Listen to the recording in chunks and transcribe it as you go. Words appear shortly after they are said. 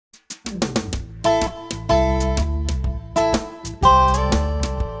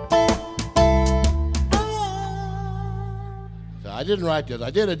I didn't write this.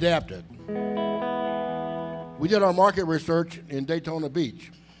 I did adapt it. We did our market research in Daytona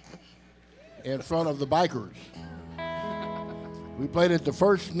Beach in front of the bikers. We played it the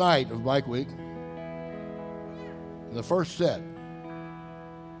first night of Bike Week, the first set.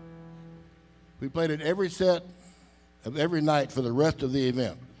 We played it every set of every night for the rest of the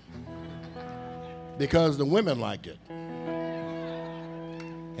event because the women liked it.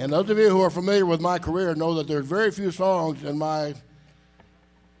 And those of you who are familiar with my career know that there's very few songs in my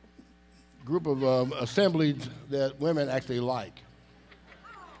group of assemblies that women actually like.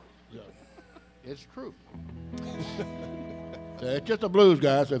 Yeah. It's true. It's just a blues,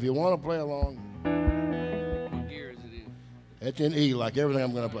 guys, so if you want to play along. What gear is it in? It's in E, like everything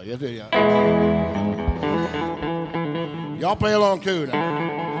I'm going to play. Yes, it is. Y'all play along too now.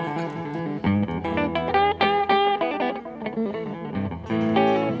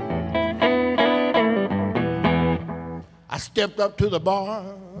 I stepped up to the bar.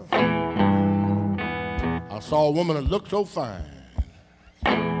 I saw a woman that looked so fine.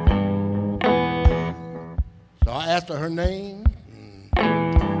 So I asked her her name,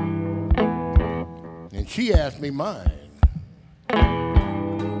 and she asked me mine.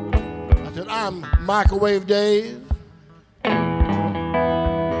 I said, I'm Microwave Dave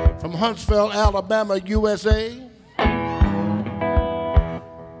from Huntsville, Alabama, USA.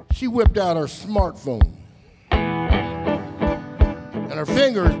 She whipped out her smartphone, and her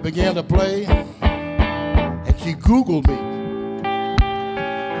fingers began to play, and she Googled me.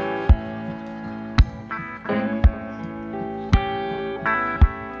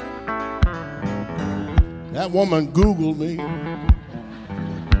 That woman Googled me.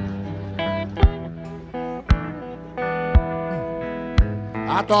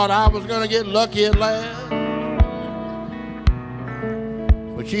 I thought I was going to get lucky at last,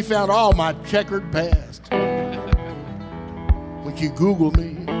 but she found all my checkered past when she Googled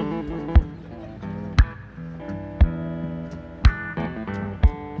me.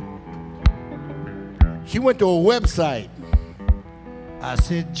 She went to a website. I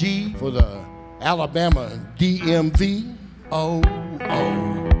said, G. For the Alabama DMV. Oh.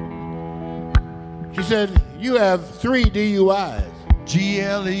 She said, you have 3 DUIs.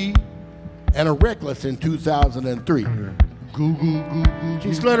 GLE. And a reckless in 2003. Google.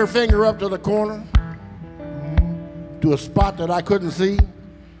 She slid her finger up to the corner to a spot that I couldn't see.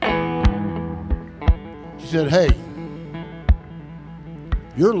 She said, hey,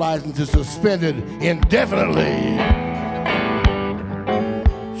 your license is suspended indefinitely.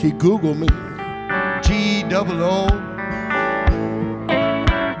 She Googled me. G-double-O.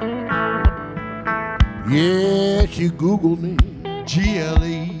 Yeah, she Googled me.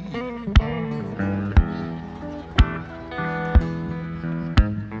 GLE.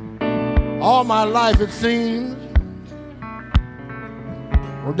 All my life, it seems,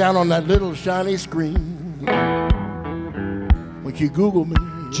 we're down on that little shiny screen when she Googled me.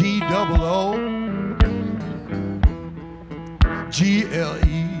 G-double-O.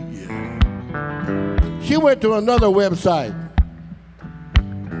 GLE. She went to another website,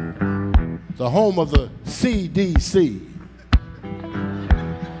 the home of the CDC.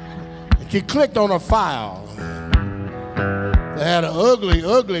 And she clicked on a file that had an ugly,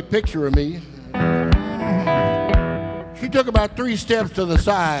 ugly picture of me. She took about 3 steps to the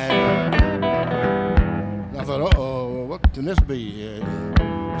side. And I thought, uh-oh, what can this be?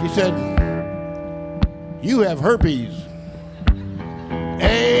 She said, you have herpes.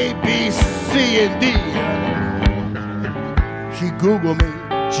 A, B, C, and D. She Googled me.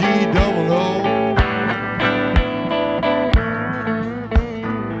 G-double-O.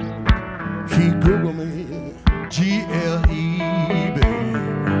 She Googled me. GLE, baby.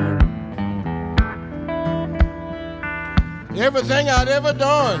 Everything I'd ever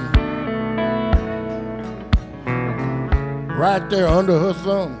done, right there under her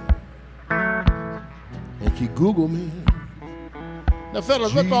thumb. And she Googled me. Now,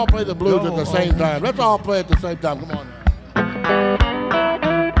 fellas, let's all play the blues at the same time. Let's all play at the same time. Come on now.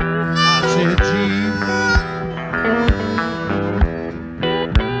 I said G.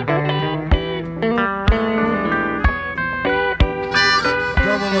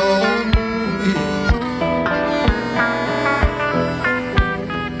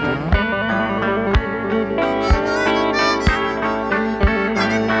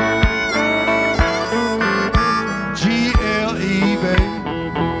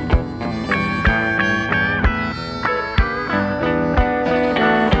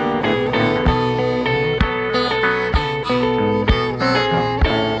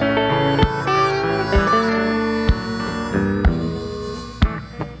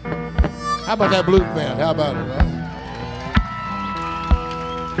 How about that blues band? How about it, huh?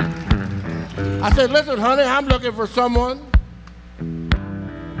 I said, listen, honey, I'm looking for someone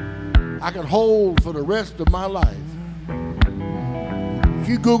I can hold for the rest of my life.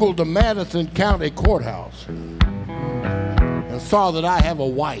 She Googled the Madison County Courthouse and saw that I have a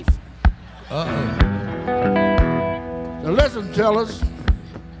wife. Uh-oh. Now listen, fellas,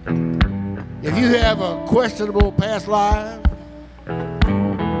 if you have a questionable past life,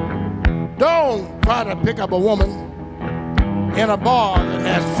 don't try to pick up a woman in a bar that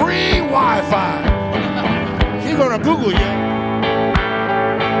has free Wi-Fi. She's gonna Google you.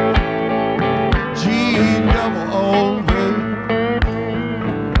 G-double-O, baby.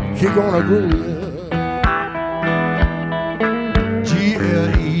 She gonna Google you.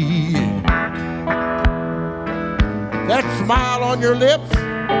 G-L-E. That smile on your lips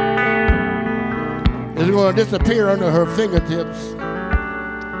is gonna disappear under her fingertips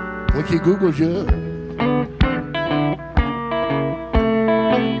when she Googles you.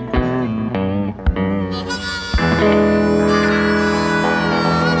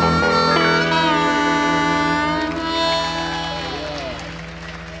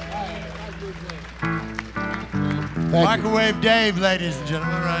 Microwave Dave, ladies and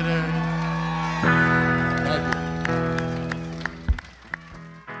gentlemen, right there.